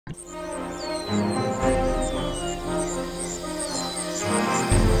I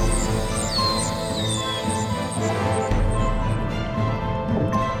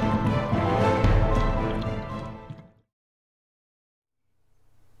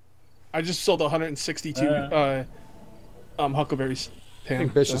just sold 162 huckleberries. I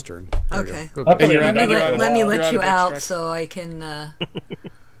think Bish's turn. Okay. Let me let you out so I can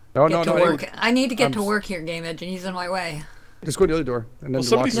get to work. I need to get to work here, Game Edge, and he's in my way. Just go to the other door and then well,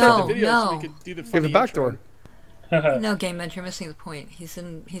 somebody start the video so we could do the funny back door. No, Game Edge, you're missing the point. He's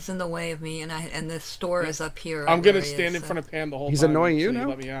in the way of me, and the store is up here. I'm gonna stand in front of Pam the whole time. He's annoying you now.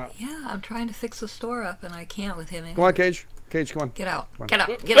 Let me out. Yeah, I'm trying to fix the store up, and I can't with him. Come on, Cage. Cage, come on. Get out. Come on. Get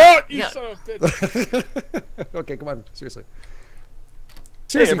out. Get out. You son of a bitch. Okay, come on. Seriously.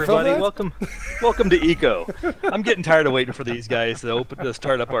 Hey everybody, welcome to Eco. I'm getting tired of waiting for these guys to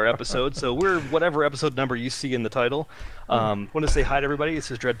start up our episode, so we're whatever episode number you see in the title. Want to say hi to everybody.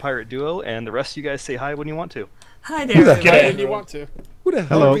 This is Dread Pirate Duo, and the rest of you guys say hi when you want to. Hi there. Hi when you want to. Who the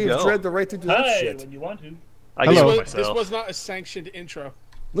hell gave Dread the right to do that shit? When you want to. This was not a sanctioned intro.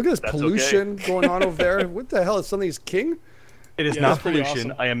 Look at this pollution going on over there. What the hell? Is somebody's king? It is not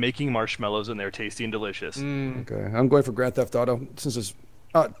pollution. Awesome. I am making marshmallows, and they're tasty and delicious. Okay, I'm going for Grand Theft Auto since it's...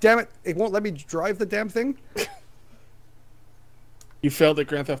 damn it! It won't let me drive the damn thing. You failed at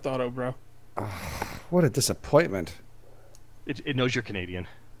Grand Theft Auto, bro. What a disappointment. It knows you're Canadian.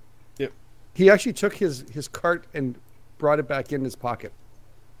 Yep. He actually took his cart and brought it back in his pocket.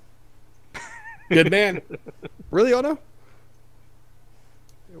 Good man. Really, Ono?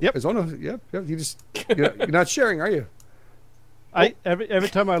 Yep. Is Ono? Yep. You just you're not sharing, are you? Every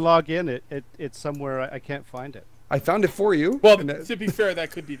time I log in, it's somewhere I can't find it. I found it for you. Well, to be fair,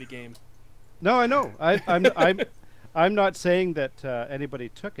 that could be the game. No, I know. I'm not saying that anybody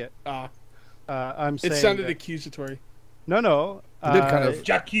took it. I'm saying it sounded accusatory. No. It did kind of.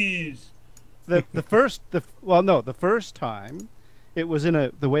 Jackies. The first time, it was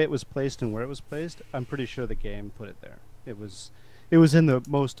in the way it was placed and where it was placed. I'm pretty sure the game put it there. It was in the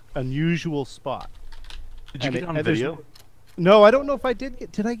most unusual spot. Did you get it on video? No, I don't know if I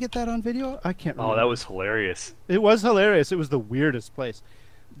did. Did I get that on video? I can't remember. Oh, that was hilarious. It was hilarious. It was the weirdest place.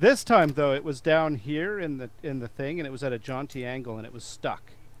 This time, though, it was down here in the thing, and it was at a jaunty angle, and it was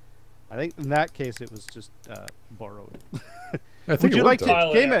stuck. I think in that case, it was just borrowed. I think would you like to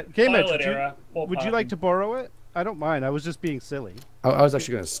Game would you like to borrow it? I don't mind. I was just being silly. I was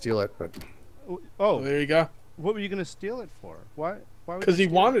actually going to steal it, but. Oh, there you go. What were you going to steal it for? Why? Because he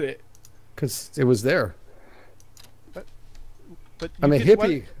wanted it. Because it was there. But I'm a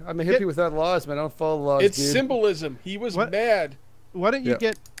hippie. I'm a hippie without laws, man. I don't follow laws. It's symbolism. He was mad. Why don't you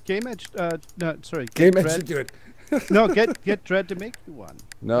get Game Edge? No, sorry. Game Edge to do it. No, get Dread to make you one.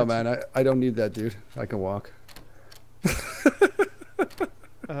 No, man. I don't need that, dude. I can walk.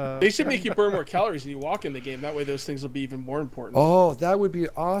 They should make you burn more calories when you walk in the game. That way, those things will be even more important. Oh, that would be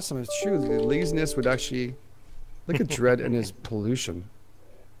awesome. It's true. The laziness would actually. Look at Dread and his pollution.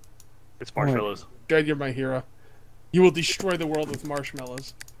 It's marshmallows. Dread, you're my hero. You will destroy the world with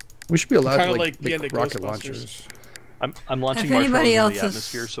marshmallows. We should be allowed to like make rocket launchers. I'm launching marshmallows into the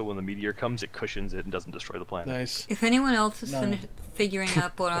atmosphere, so when the meteor comes, it cushions it and doesn't destroy the planet. Nice. If anyone else is figuring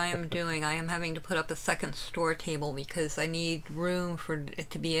out what I am doing, I am having to put up a second store table because I need room for it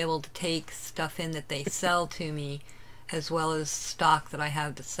to be able to take stuff in that they sell to me, as well as stock that I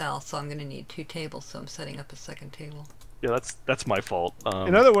have to sell. So I'm going to need 2 tables. So I'm setting up a second table. Yeah, that's my fault.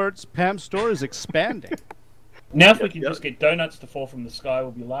 In other words, Pam's store is expanding. Now if we can just get donuts to fall from the sky,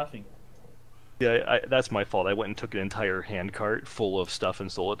 we'll be laughing. Yeah, that's my fault. I went and took an entire hand cart full of stuff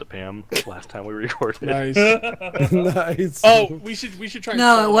and sold it to Pam last time we recorded. Nice. Nice. Oh, we should try.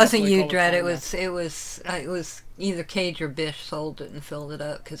 No, it wasn't you, Dread. It was either Cage or Bish sold it and filled it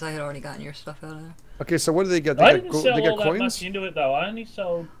up because I had already gotten your stuff out of there. Okay, so what do they get? I didn't sell they get all that coins? much into it though. I only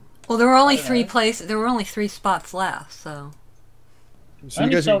sold. Well, there were only 3 places. There were only 3 spots left, so. I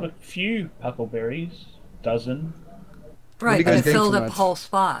only sold a few huckleberries, dozen. Right, but it filled up a whole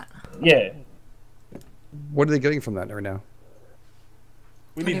spot. Yeah. What are they getting from that right now?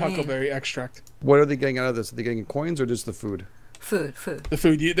 We need huckleberry extract. What are they getting out of this? Are they getting coins or just the food? Food. The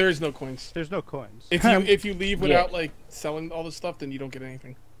food. There is no coins. There's no coins. If you leave without like selling all the stuff, then you don't get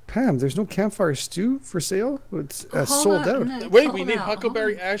anything. Pam, there's no campfire stew for sale. It's sold out. No, wait, we need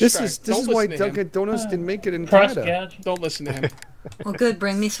huckleberry extract. This is why Dunkin' Donuts didn't make it in Canada. Don't listen to him. Well, good.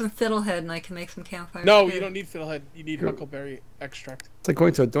 Bring me some fiddlehead, and I can make some campfire. No, you don't need fiddlehead. You need huckleberry extract. It's like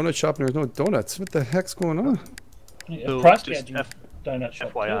going to a donut shop and there's no donuts. What the heck's going on? So price just donut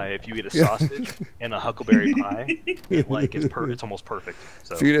shop FYI, too. if you get a sausage and a huckleberry pie, it's almost perfect.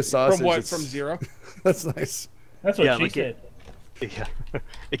 So. If you get a sausage, from 0? That's nice. That's what she said. Yeah,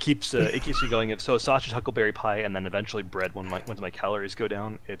 it keeps you going. So sausage, huckleberry pie, and then eventually bread. Once my calories go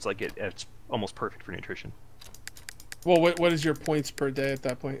down, it's like it's almost perfect for nutrition. Well, what is your points per day at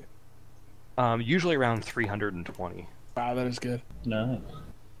that point? Usually around 320. Wow, that is good. Nice.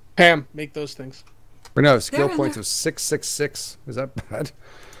 Pam, make those things. We're now skill They're points of 666. Is that bad?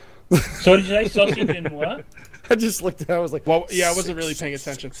 So did you say sausage and what? I just looked at it. I was like, Well, yeah, I wasn't really paying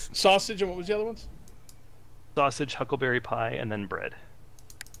attention. Sausage and what was the other ones? Sausage, huckleberry pie, and then bread.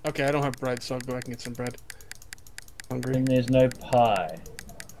 Okay, I don't have bread, so I'll go back and get some bread. Hungry. And there's no pie.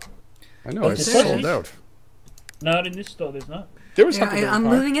 I know, Oh, it's there sold is. out. No, in this store there's not. There was Yeah, huckleberry I'm pie.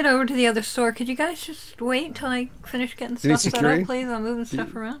 moving it over to the other store. Could you guys just wait until I finish getting Do you need stuff set security? up, please? I'm moving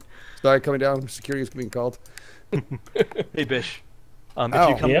stuff around. Sorry, coming down. Security is being called. Hey, Bish. If Ow.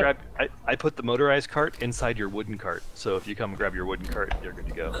 you come Yep. grab, I put the motorized cart inside your wooden cart. So if you come grab your wooden cart, you're good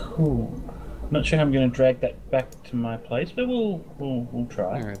to go. Ooh. Not sure how I'm going to drag that back to my place, but we'll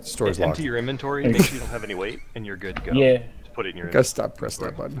try. All right, the store's locked. Empty your inventory, make sure you don't have any weight, and you're good to go. Yeah. Just put it in your. Gotta stop pressing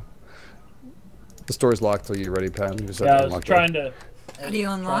that button. The store's locked till you're ready, Pam. You just have Yeah, to I was unlock trying it. to. How do you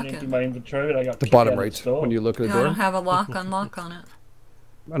unlock trying to it? empty my inventory, but I got The kicked bottom out of the right store. when you look at the No, I door. don't have a unlock on it.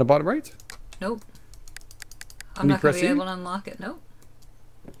 On the bottom right? Nope. I'm When you not going press to be E? able to unlock it. Nope.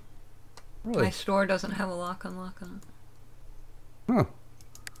 Really? My store doesn't have a unlock on it. Huh.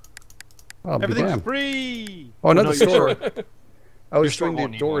 I'll be Everything's damned. free. Oh, not No, the your store. I was store showing the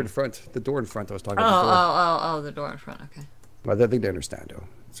won't need door in one. front. The door in front. I was talking Oh, about the door. oh, the door in front. Okay. But I think they understand, though.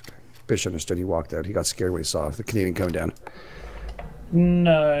 It's okay. Bish understood. He walked out. He got scared when he saw the Canadian coming down.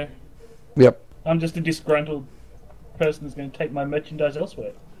 No, Yep. I'm just a disgruntled person who's going to take my merchandise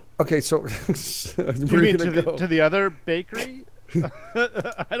elsewhere. Okay, so You we're mean gonna go. to the other bakery?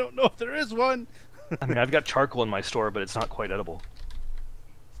 I don't know if there is one. I mean, I've got charcoal in my store, but it's not quite edible.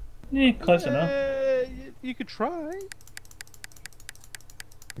 Yeah, close enough. You could try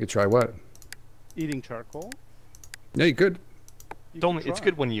You could try what? eating charcoal. No, you could. You It's only could it's try.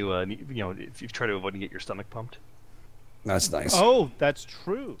 good when you if you try to avoid to get your stomach pumped. That's nice. Oh, that's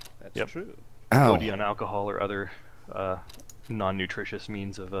true. That's Yep. true. Ow. OD on alcohol or other non-nutritious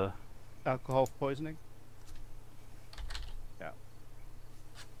means of Alcohol poisoning.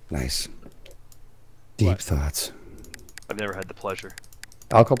 Nice. Deep What? thoughts. I've never had the pleasure.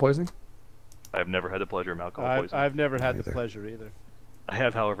 Alcohol poisoning? I've never had the pleasure of alcohol poisoning. I've never had the Neither. pleasure either. I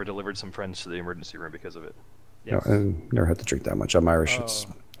have, however, delivered some friends to the emergency room because of it. Yes. No, I never had to drink that much. I'm Irish. It's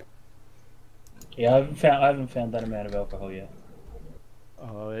Oh. Yeah, I haven't found that amount of alcohol yet.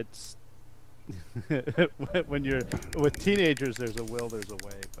 Oh, it's when you're with teenagers. There's a will, there's a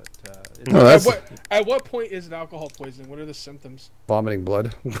way. But it's, No, that's At what point is it alcohol poisoning? What are the symptoms? vomiting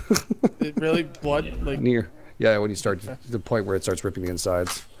blood. It really blood like Near. Yeah, when you start to the point where it starts ripping the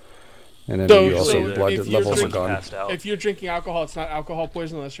insides. And then So- you also so the blood if you're levels are drinking- gone. Passed out. if you're drinking alcohol, it's not alcohol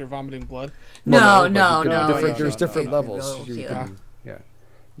poisoning unless you're vomiting blood. Well, No, but you can- no. different- no, There's no, different no. levels. You Yeah. can- yeah.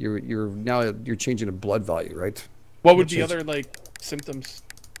 You're changing a blood value, right? What would Which be is- other like symptoms?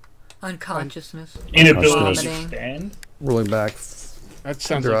 Unconsciousness. Inability to Vomiting. stand. Rolling back. That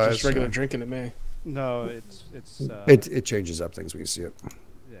sounds Under like eyes, just regular yeah. drinking to me. no, it's It changes up things when you see it.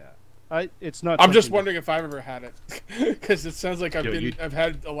 yeah. It's not. I'm just something- wondering if I've ever had it, because it sounds like I've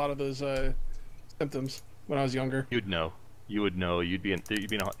had a lot of those symptoms when I was younger. You'd know. You would know. You'd be in.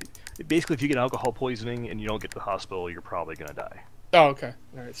 Basically, if you get alcohol poisoning and you don't get to the hospital, you're probably gonna die. Oh, okay,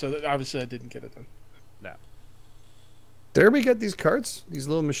 all right. So obviously I didn't get it then. Did everybody get these carts? These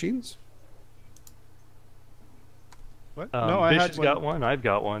little machines? What? No, I Bish had has one. got one. I've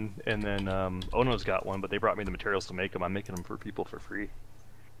got one, and then Ono's got one. But they brought me the materials to make them. I'm making them for people for free.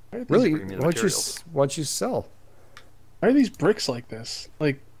 Why are these, Really? bring me the Why don't you materials. why don't you sell? why are these bricks like this?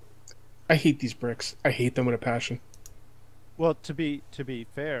 Like, I hate these bricks. I hate them with a passion. Well, to be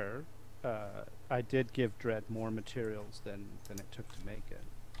fair, I did give Dredd more materials than it took to make it.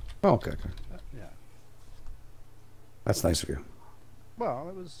 Oh, okay. Yeah. That's nice of you. Well,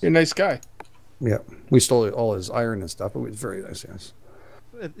 it was. You're a nice guy. Yeah. We stole all his iron and stuff, but it was very nice, yes.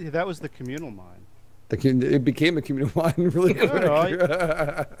 That was the communal mine. It became a communal mine really quick.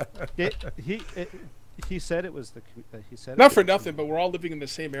 No, he said it was the. He said. Not it for was nothing, but we're all living in the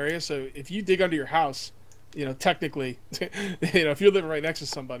same area. So if you dig under your house, technically, if you're living right next to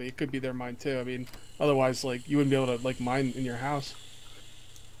somebody, it could be their mine too. I mean, otherwise, like you wouldn't be able to like mine in your house.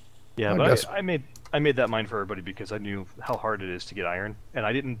 Yeah, I but guess- I made that mine for everybody because I knew how hard it is to get iron,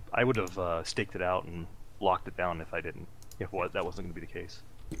 and I would have staked it out and locked it down if I didn't. That wasn't going to be the case.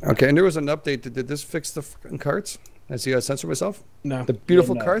 Okay, and there was an update. Did this fix the fucking carts? I see I censor myself. No, The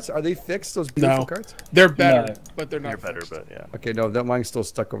beautiful no. carts, are they fixed? Those beautiful No. carts? they're better, No. but they're not. You're better, fixed. but yeah. Okay, no, that mine's still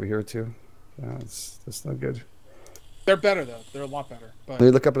stuck over here too. That's not good. They're better though. They're a lot better. But They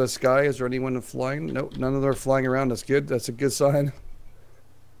look up at the sky. Is there anyone flying? Nope, none of them are flying around. That's good. That's a good sign.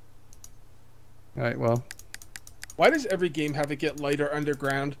 All right, well. why does every game have it get lighter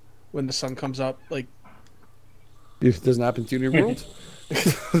underground when the sun comes up? Like, It doesn't happen to you in your world?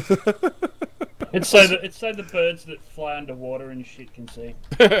 It's so the birds that fly underwater and shit can see.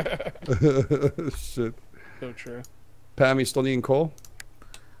 Shit. so true. Pam, you still needing coal?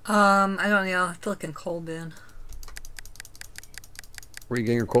 I don't know. I have to look in coal bin. Where are you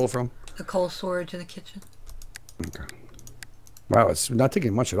getting your coal from? The coal storage in the kitchen. Okay. Wow, it's not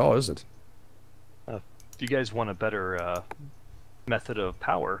taking much at all, is it? If you guys want a better method of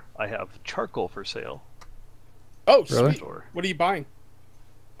power, I have charcoal for sale. Oh, Really? sweet. What are you buying?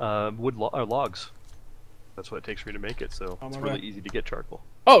 Logs. That's what it takes for me to make it, so Oh, it's my really bad. easy to get charcoal.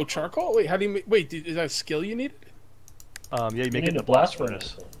 Oh, charcoal. Wait, how do you wait? Is that a skill you need? Yeah, you make You it in need the a blast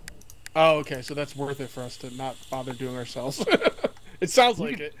furnace. furnace. Oh, okay. So that's worth it for us to not bother doing ourselves. It sounds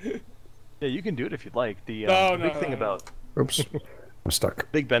like it. Yeah, you can do it if you'd like. The No, big no, thing no. about Oops. I'm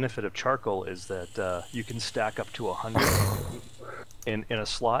stuck. big benefit of charcoal is that you can stack up to 100 in a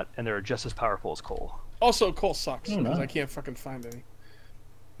slot, and they're just as powerful as coal. Also, coal sucks Oh, because no. I can't fucking find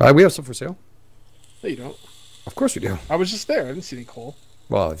any. We have some for sale. No, you don't. Of course we do. I was just there. I didn't see any coal.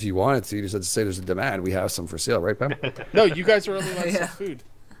 Well, if you wanted to, you just had to say there's a demand. We have some for sale, right, Pam? No, you guys are only allowed to Yeah. sell food.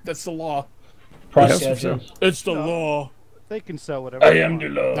 That's the law. Price Yeah, for gougers. It's the law. They can sell whatever. I they am want. the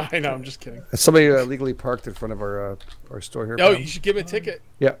law. I know. I'm just kidding. Somebody legally parked in front of our store here. Oh, Pam. you should give me a ticket.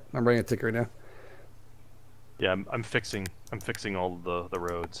 Yeah, I'm writing a ticket right now. Yeah, I'm fixing all the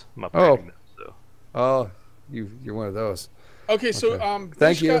roads. I'm Oh. upgrading them. So Oh, you're one of those. Okay, so Okay.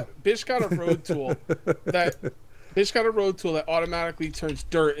 Thank you. Bish got a road tool that automatically turns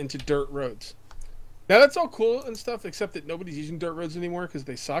dirt into dirt roads. Now that's all cool and stuff, except that nobody's using dirt roads anymore because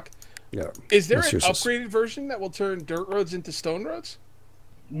they suck. Yeah. Is there That's an useless. upgraded version that will turn dirt roads into stone roads?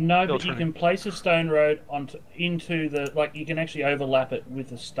 No, They'll but you turn can place a stone road into the you can actually overlap it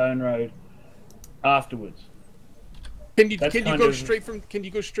with a stone road afterwards. Can you That's go kind of- straight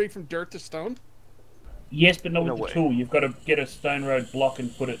from dirt to stone? Yes, but not No with the way. tool. You've got to get a stone road block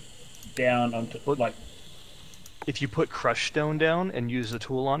and put it down onto if you put crushed stone down and use the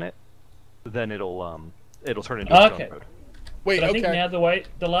tool on it, then it'll turn into a Okay. stone road. Wait, But I think okay. now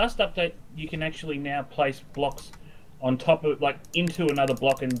the last update, you can actually now place blocks on top of into another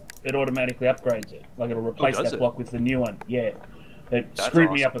block, and it automatically upgrades it. Like it'll replace does that it? block with the new one. Yeah, it That's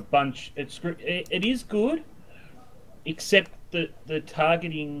screwed me up awesome. a bunch. It is good, except that the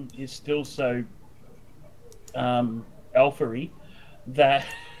targeting is still so alpha-y that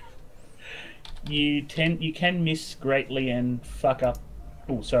you can miss greatly and fuck up.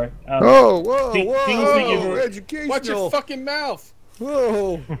 Oh, sorry. Oh, whoa, Things that whoa! you've- Educational. Watch your fucking mouth.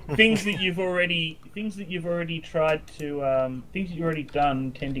 Whoa! things that you've already tried to things that you've already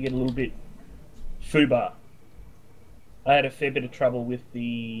done tend to get a little bit foobar. I had a fair bit of trouble with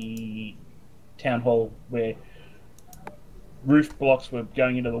the town hall where roof blocks were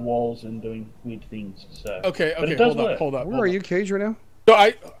going into the walls and doing weird things. So Okay, But okay, it does hold up, work. hold up. Where hold are up. you, Cage, right now?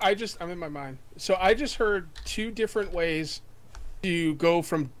 So I'm in my mind. So I just heard two different ways to go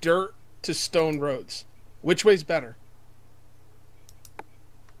from dirt to stone roads. Which way's better?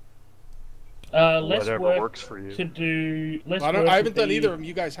 less Whatever work works for you. to do. Less I work haven't with done the- either of them.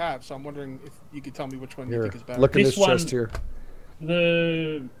 You guys have, so I'm wondering if you could tell me which one you Here, think is better. look in This this chest one- here.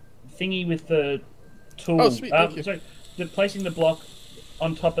 The thingy with the tool. Oh, sweet, thank you. Sorry, placing the block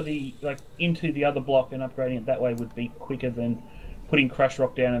on top of into the other block and upgrading it that way would be quicker than putting crush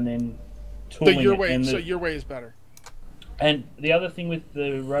rock down and then So tooling your it. way, And so your way is better. and the other thing with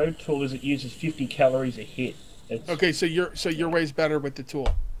the road tool is it uses 50 calories a hit. Okay, so your way is better with the tool.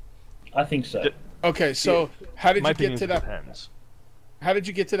 I think so. Okay, so how did My you get opinion to that? depends. How did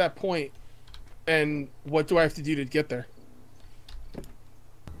you get to that point? And what do I have to do to get there?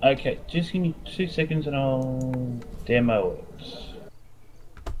 Okay, just give me 2 seconds and I'll demo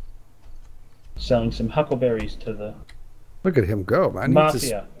it. Selling some huckleberries to the... Look at him go, man. He's Mafia.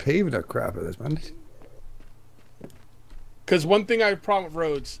 just paving the crap of this, man. Because one thing I have a problem with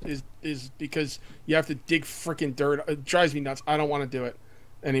roads is because you have to dig freaking dirt. It drives me nuts. I don't want to do it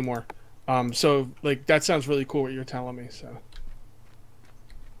anymore. So like that sounds really cool what you're telling me. So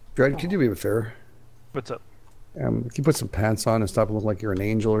Dred, could you do me a favor? What's up? Can you put some pants on and stop looking like you're an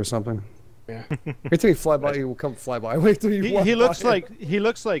angel or something? yeah. Wait till you fly by, you will come fly by. Wait till you walk He looks by. he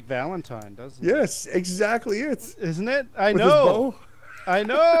looks like Valentine, doesn't he? Yes, exactly it. Isn't it? I With his know. bow. I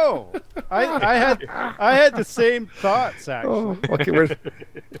know. I had the same thoughts actually. Oh, okay.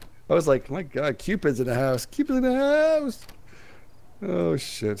 I was like, my God, Cupid's in the house. Cupid's in the house. Oh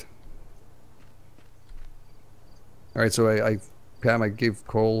shit. All right, so Pam, I gave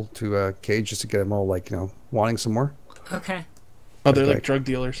coal to Cage just to get him all wanting some more. Okay. Oh, they're Okay. like drug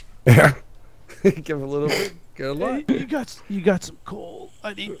dealers. Yeah. Give him a little bit, get a lot. Hey, you got some coal.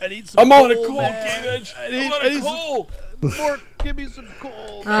 I need some. I'm on a coal, coal, man. Game Edge. I I'm need on a coal. Mort, give me some coal.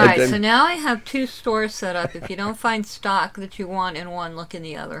 All right, then- so now I have 2 stores set up. If you don't find stock that you want in one, look in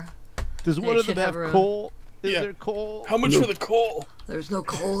the other. Does They one of them should have have room. coal? Is Yeah. there coal? How much for the coal? There's no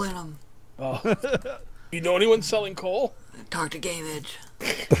coal in them. Oh. You know anyone selling coal? Talk to Game Edge.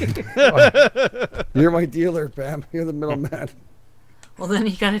 You're my dealer, Pam. You're the middleman. Well, then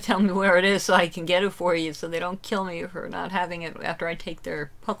you gotta tell me where it is so I can get it for you, so they don't kill me for not having it after I take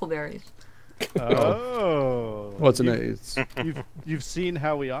their huckleberries. Oh. What's in it? It's, You've seen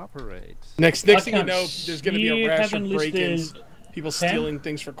how we operate. Next I thing you can't know, there's going to be a you rash of haven't break-ins, listed people Pam? stealing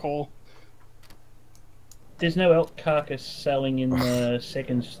things for coal. There's no elk carcass selling in the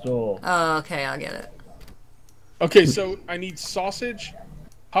second store. Oh, okay, I'll get it. Okay, so I need sausage,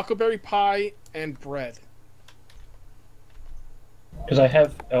 huckleberry pie, and bread. Because I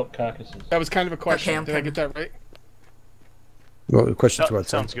have elk carcasses. That was kind of a question. Okay, I'm Did I get that right? well, the question to That what?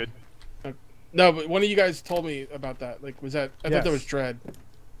 sounds good. No, but one of you guys told me about that. Like, was that? I thought that Yes. was Dread.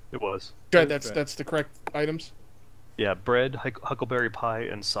 It was. Dread. It is Dread. That's the correct items. Yeah, bread, huckleberry pie,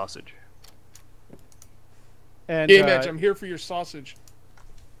 and sausage. And Game Edge, I'm here for your sausage.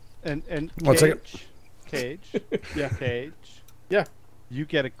 and One second. Cage. Yeah. Cage. Yeah. You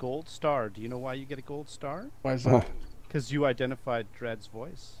get a gold star. Do you know why you get a gold star? Why is that? Oh. Because you identified Dread's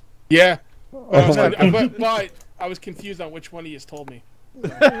voice. Yeah. Oh my God. But I was confused on which one he has told me.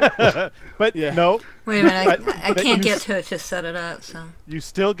 But Yeah. no, Wait a minute, But- I but can't you get s- to it to set it up, so you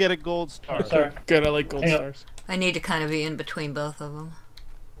still get a gold star. Sorry. Good. I like gold Hang on. stars. I need to kind of be in between both of them,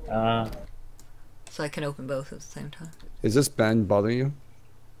 so I can open both at the same time. Is this band bothering you?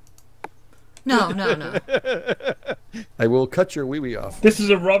 No, no, no. I will cut your wee-wee off. This is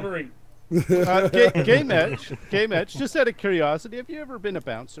a robbery. Game Edge. Just out of curiosity, have you ever been a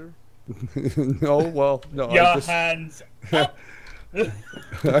bouncer? No, well, no. Your I just- hands up.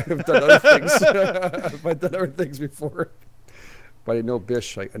 I have done other things. I've done other things before. But I know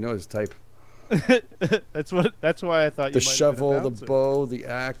Bish. I know his type. That's why I thought you The might shovel, have the been a bouncer. bow, the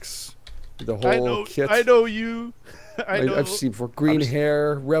axe, the whole I know. kit. I know you. I know. I've seen before. Green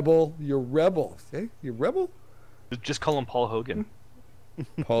hair, rebel. You're rebel. Hey, you rebel? Just call him Paul Hogan.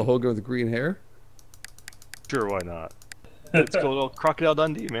 Paul Hogan with the green hair. Sure, why not? Let's go to Crocodile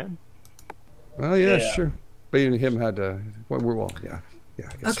Dundee, man. Oh yeah, Yeah. sure. But even him had well, yeah. I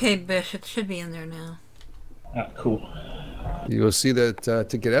guess. Okay, Bish, it should be in there now. Ah, cool. You'll see that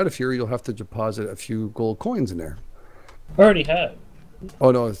to get out of here, you'll have to deposit a few gold coins in there. Already have.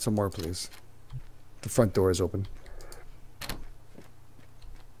 Oh no, some more, please. The front door is open.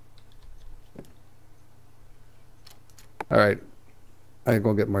 All right, I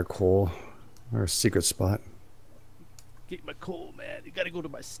go get my coal, our secret spot. Get my coal, man. You gotta go to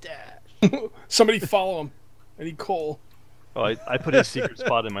my stash. Somebody follow him. I need coal. Oh, I put his secret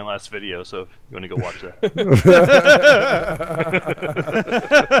spot in my last video, so if you want to go watch that.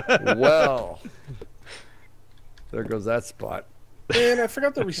 Well, there goes that spot. Man, I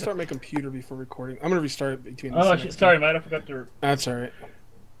forgot to restart my computer before recording. I'm gonna restart it between. Oh, this shit, and sorry, mate. I forgot to That's all right.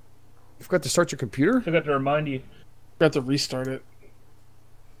 You forgot to start your computer? remind you. Forgot to restart it.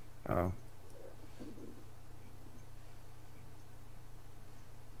 Oh.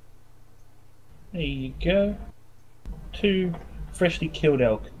 There you go. 2 freshly killed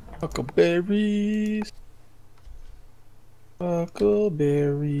elk. Huckleberries.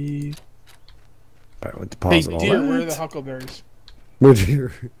 Huckleberries. All right, we'll Hey, deposit all dear, that. where are the huckleberries? Where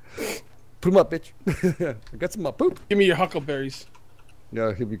dear? Put them up, bitch. I got some up. Poop. Give me your huckleberries.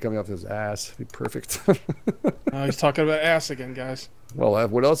 Yeah, he'll be coming off his ass. Be perfect. Oh, he's talking about ass again, guys. Well,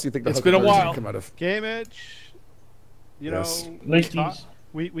 what else do you think the It's been a Huckleberries while. Come out of? Game Edge. You Yes. know, At least he's...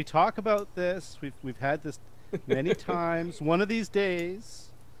 we talk about this. We've had this many times. One of these days,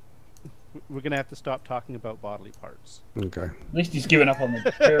 we're gonna have to stop talking about bodily parts. Okay. At least he's given up on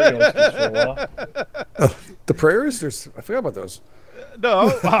the prairie oysters for a while. The prayers? I forgot about those.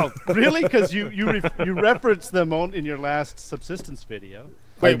 No, wow, really? Because you referenced them in your last subsistence video.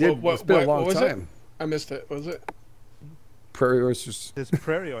 Wait, I did. what- It's been a what long was time. it? I missed it. What was it? Prairie oysters. There's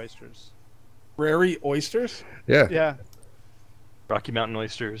prairie oysters. Prairie oysters? Yeah. Yeah, Rocky Mountain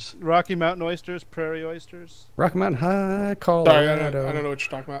oysters. Rocky Mountain oysters, prairie oysters. Rocky Mountain High, Sorry, Colorado. I don't know what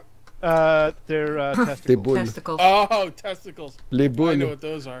you're talking about. They're Les testicles. boules. Testicles. Oh, testicles. Les I know boules. what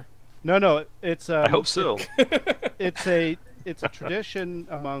those are. No, it's I hope so. it's a tradition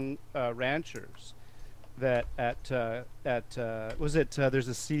among ranchers that there's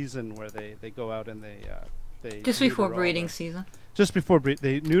a season where they go out and they Just neuter before all breeding the- season. Just before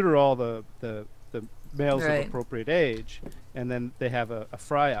they neuter all the males Right. of appropriate age, and then they have a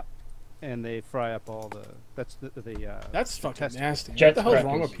fry up, and they fry up all the That's fucking test- nasty. Jet What the hell's wrong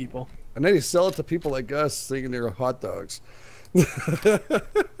crackers. with people? And then you sell it to people like us thinking they're hot dogs.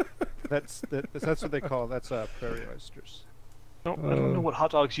 that's what they call prairie oysters. I don't know what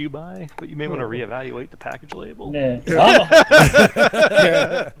hot dogs you buy, but you may want to reevaluate the package label. Yeah. Yeah,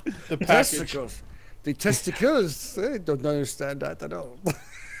 the package. Testicles. The testicles. They don't understand that at all.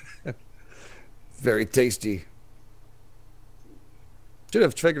 Very tasty. Should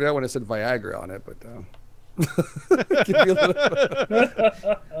have figured out when I said Viagra on it, but give me a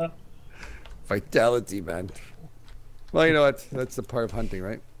little vitality, man. Well, you know what? That's the part of hunting,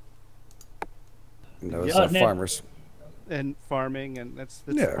 right? No, it's Yeah, not Ned. farmers. And farming, and that's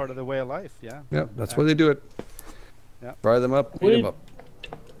Yeah. part of the way of life. Yeah. Yeah, that's why they do it. Yeah. Fry them up, eat Would them up.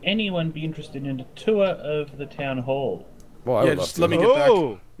 anyone be interested in a tour of the town hall? Well, I Yeah, would love just to. let me get back.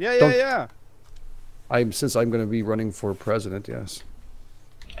 Oh, yeah, Don't- yeah. Since I'm going to be running for president, yes.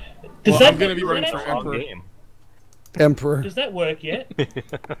 Well, I'm gonna be running for actually- emperor. Game. Emperor. Does that work yet?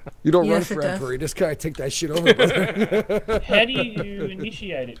 You don't run Yes, for it does. emperor. You just kind of take that shit over, brother. How do you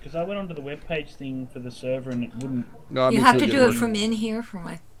initiate it? Because I went onto the webpage thing for the server and it wouldn't. No, I'm You have to included do in it from in here.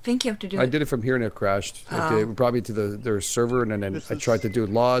 I think you have to do I it. did it from here and it crashed. Oh. It brought me to their server, and then This I is- tried to do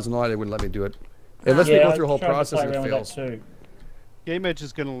laws and all that. They wouldn't let me do it. It lets me Yeah, go I through a whole tried to process play and it around with that fails. too. Game Edge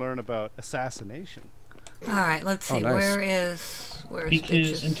is going to learn about assassination. All right, let's see. Oh, nice. Where's Because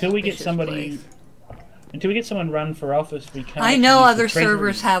Bitch's- until we get Bitch's somebody, place? until we get someone run for office, we can't. I know use the other treasury.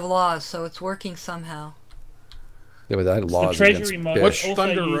 servers have laws, so it's working somehow. Yeah, but I had The laws treasury against module. Bish. What's Also,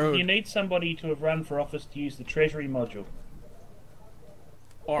 Thunder Road? you need somebody to have run for office to use the treasury module.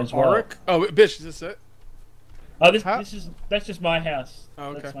 Or as well. Auric? Oh, bitch, is this it? Oh, How- that's just my house.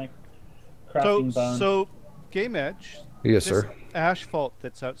 Oh, That's okay. my crafting barn. So Game Edge, Yes, this sir. asphalt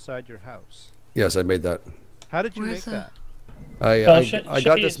that's outside your house. Yes, I made that. How did you Where's make that? that? I show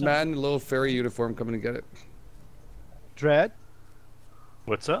got me this some- man in a little fairy uniform coming to get it. Dread,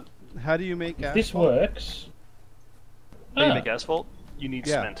 What's up? how do you make asphalt? This works. How do you Ah, make asphalt? You need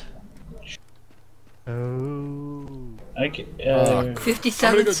Yeah. cement. Oh. okay. I'm gonna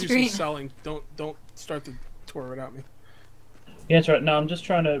 57th go do some Street. selling. Don't start the tour without me. Yeah, that's right. No, I'm just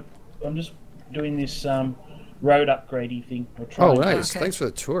doing this road upgradey thing. Or Oh, trying, nice. Okay. Thanks for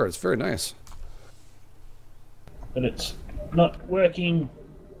the tour. It's very nice. But it's not working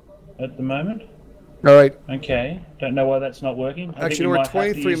at the moment. All right. Okay, don't know why that's not working. I think Actually, we we're might have to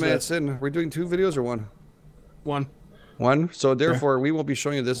 23 use the- minutes in. We're doing 2 videos or one? One. One. So therefore, we won't be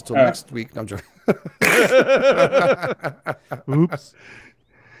showing you this until All right. next week. No, I'm joking. Oops.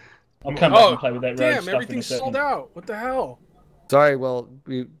 I'll come back Oh, and play with that road damn! stuff in a Everything's second. sold out. What the hell? Sorry. Well,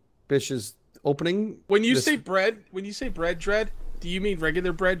 Bish is opening. When you this- say bread, Dread, do you mean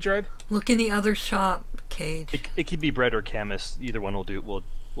regular bread, Dread? Look in the other shop, Cage. It could be bread or camas. Either one will do.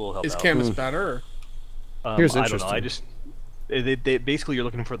 Will help Is out. Camus better? Or... Here's I don't know. I interesting. just they basically you're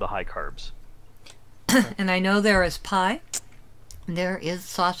looking for the high carbs. And I know there is pie, there is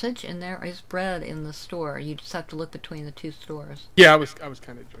sausage, and there is bread in the store. You just have to look between the two stores. Yeah, I was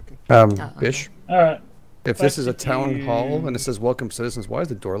kind of joking. Oh, okay. Bish, All right, if this is a But town you- hall and it says "Welcome citizens," why is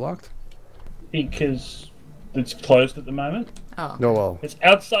the door locked? because it's closed at the moment. Oh. No, well, It's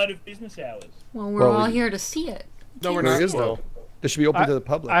outside of business hours. Well, we're Well, all we- here to see it. No, we're there not. is though. This should be open to the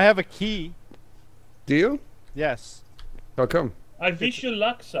public. I have a key. Do you? Yes. How come? I wish you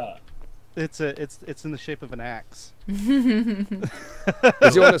luck, sir. It's in the shape of an axe.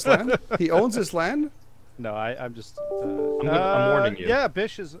 Does he own this land? He owns this land? No, I'm just. I'm warning you. Yeah,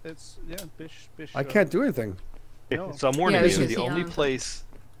 Bish is. Bish. I can't do anything. No. So I'm warning Yeah, you. because The he only owns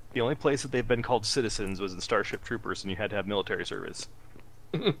it. place that they've been called citizens was in Starship Troopers, and you had to have military service.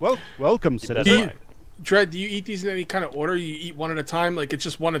 Well, welcome, That's citizen. you- why. Dread, do you eat these in any kind of order? You eat one at a time, like it's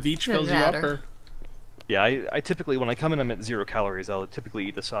just one of each fills Doesn't you up, matter. or Yeah, I typically when I come in, I'm at 0 calories. I'll typically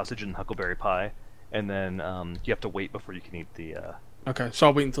eat the sausage and huckleberry pie, and then you have to wait before you can eat the. okay. So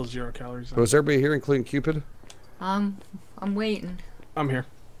I'll wait until 0 calories. So Then. is everybody here, including Cupid? I'm waiting. I'm here.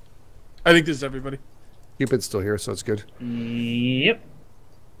 I think this is everybody. Cupid's still here, so it's good. Yep.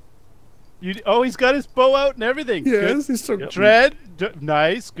 He's got his bow out and everything. Yes, he's so Yep. Dread,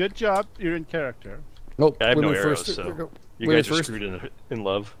 nice, good job. You're in character. Nope. I have no women arrows, first. so you Women guys are first. screwed in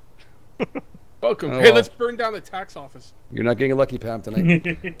love. Welcome. Oh, Hey, well. let's burn down the tax office. You're not getting a lucky Pam tonight.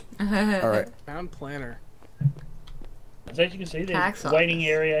 All right. Town planner. So as you can see, there's Tax a waiting office.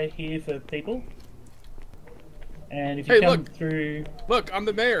 area here for people. And if you Hey, come look. through Look, I'm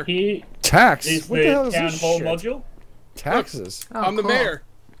the mayor. here, Tax. is What the hell the is town this hall shit? module. Taxes. Oh, I'm the cool. mayor.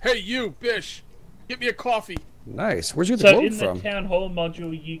 Hey, you, Bish. Get me a coffee. Nice. Where'd you get the So globe in the from? town hall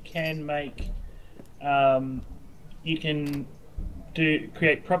module, you can make, you can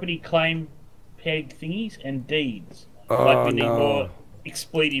create property claim peg thingies and deeds. Oh, like we need no. more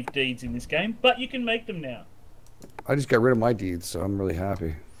expletive deeds in this game, but you can make them now. I just got rid of my deeds, so I'm really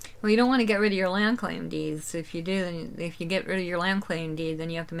happy. Well, you don't want to get rid of your land claim deeds. If you do, then if you get rid of your land claim deed, then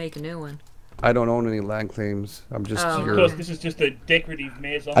you have to make a new one. I don't own any land claims. I'm just Oh, here. Of course, this is just a decorative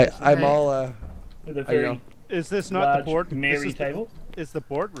mayor's office I'm Right. all. with a I very know. Is this not large the board? Mary This is table. It's the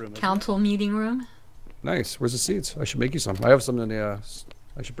boardroom. isn't it? Council meeting room. Nice. Where's the seeds? I should make you some. I have some in the.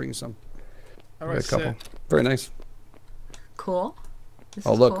 I should bring you some. All I right, got a couple. sit. Very nice. Cool. This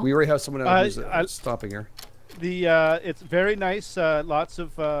Oh is look, cool. we already have someone else who's stopping here. It's very nice. Lots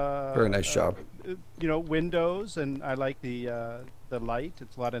of Very nice job. You know, windows, and I like the light.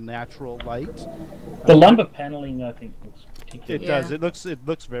 It's a lot of natural light. The lumber paneling, I think, looks particularly. It Yeah. does. It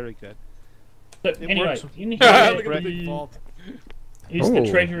looks very good. But it anyway, works. in Look at the here big vault. is the Oh.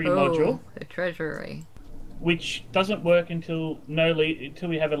 treasury module, Oh, the treasury. which doesn't work until until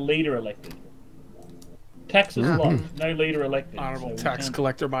we have a leader elected. Taxes locked, no leader elected. Honorable so we tax can't-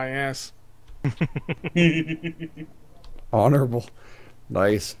 collector, my ass. Honorable.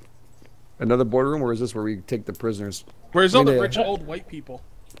 Nice. Another boardroom, or is this where we take the prisoners? Where's all I mean, the rich old white people?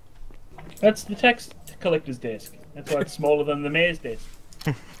 That's the tax collector's desk. That's why it's smaller than the mayor's desk.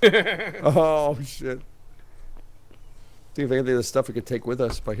 Oh shit. See if any of the stuff we could take with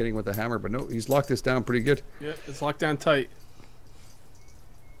us by hitting with the hammer, but no, he's locked this down pretty good. Yeah, it's locked down tight.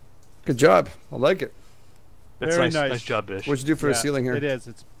 Good job. I like it. That's Very nice. nice. Nice job, Bish. What'd you do for Yeah, the ceiling here? It is.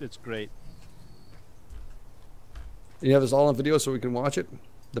 It's great. You have this all on video so we can watch it?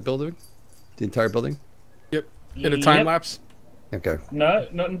 The building? The entire building? Yep. In a time Yep. lapse. Okay. No,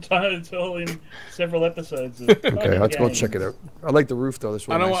 not entirely. It's all in several episodes. Of Okay, let's go check it out. I like the roof though. This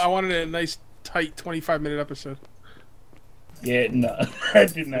I one. don't. Nice. I wanted a nice, tight, 25-minute episode. Yeah, no,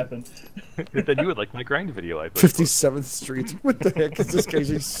 that didn't happen. Then you would like my grind video I put. 57th Street. What the heck is this guy?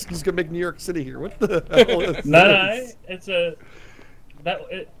 He's gonna make New York City here. What the hell is No, this? it's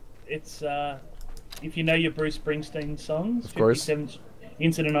it's if you know your Bruce Springsteen songs, Of course. 57th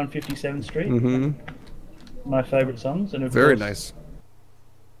Incident on 57th Street, Mm-hmm. my favourite songs, and of Very course, nice.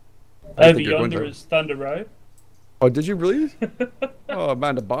 That's a Over good Yonder window. is Thunder Road. Oh, did you really? Oh,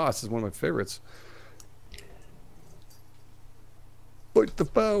 Amanda Boss is one of my favorites. Fight the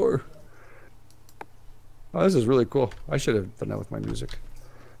power. Oh, this is really cool. I should have done that with my music.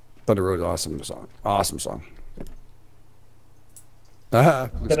 Thunder Road, awesome song. Awesome song. Ah,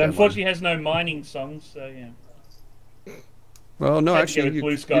 Blue But Sky unfortunately has no mining songs, so yeah. Mine. Well, no, had to actually, go with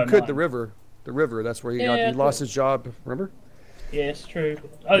Blue you Sky could Mine. the river. The river. That's where he Yeah, he lost his job. Remember? Yes, true.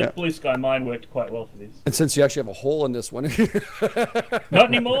 I think Yeah. Blue Sky Mine worked quite well for this. And since you actually have a hole in this one. Not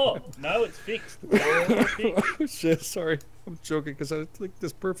anymore. No, it's fixed. It's all fixed. Oh, shit, sorry. I'm joking because I think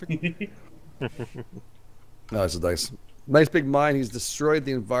this perfect. No, this is nice. Nice big mine. He's destroyed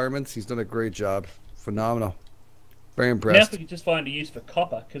the environment. He's done a great job. Phenomenal. Very Now impressed. if we could just find a use for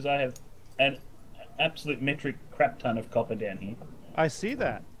copper, because I have an absolute metric crap ton of copper down here. I see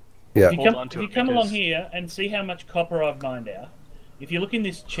that. Yeah. If you Hold come, on if to you it come along because- here and see how much copper I've mined out, if you look in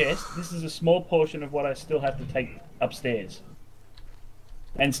this chest, this is a small portion of what I still have to take upstairs.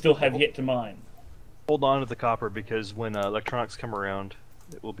 And still have yet to mine. Hold on to the copper because when electronics come around,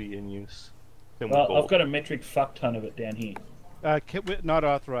 it will be in use. Then Well, gold. I've got a metric fuck ton of it down here. Not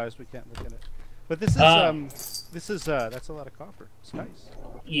authorized. We can't look at it. But this is Ah. that's a lot of copper. It's nice.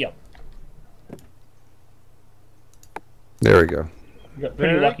 Yep. There we go. You got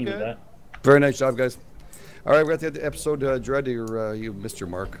pretty Very lucky with good. that. Very nice job, guys. All right, we're at the end of the episode. Dread, you missed your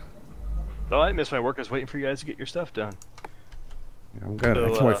mark. Oh, I missed my work. I was waiting for you guys to get your stuff done. I So,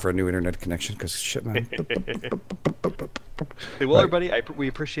 can't wait for a new internet connection because shit, man. Hey, well, Right. everybody, we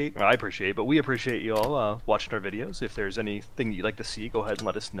appreciate you all watching our videos. If there's anything you'd like to see, go ahead and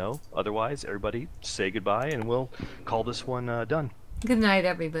let us know. Otherwise, everybody, say goodbye, and we'll call this one done. Good night,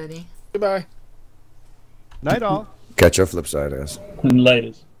 everybody. Goodbye. Night all. Catch you flip side, ass.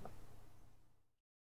 Laters.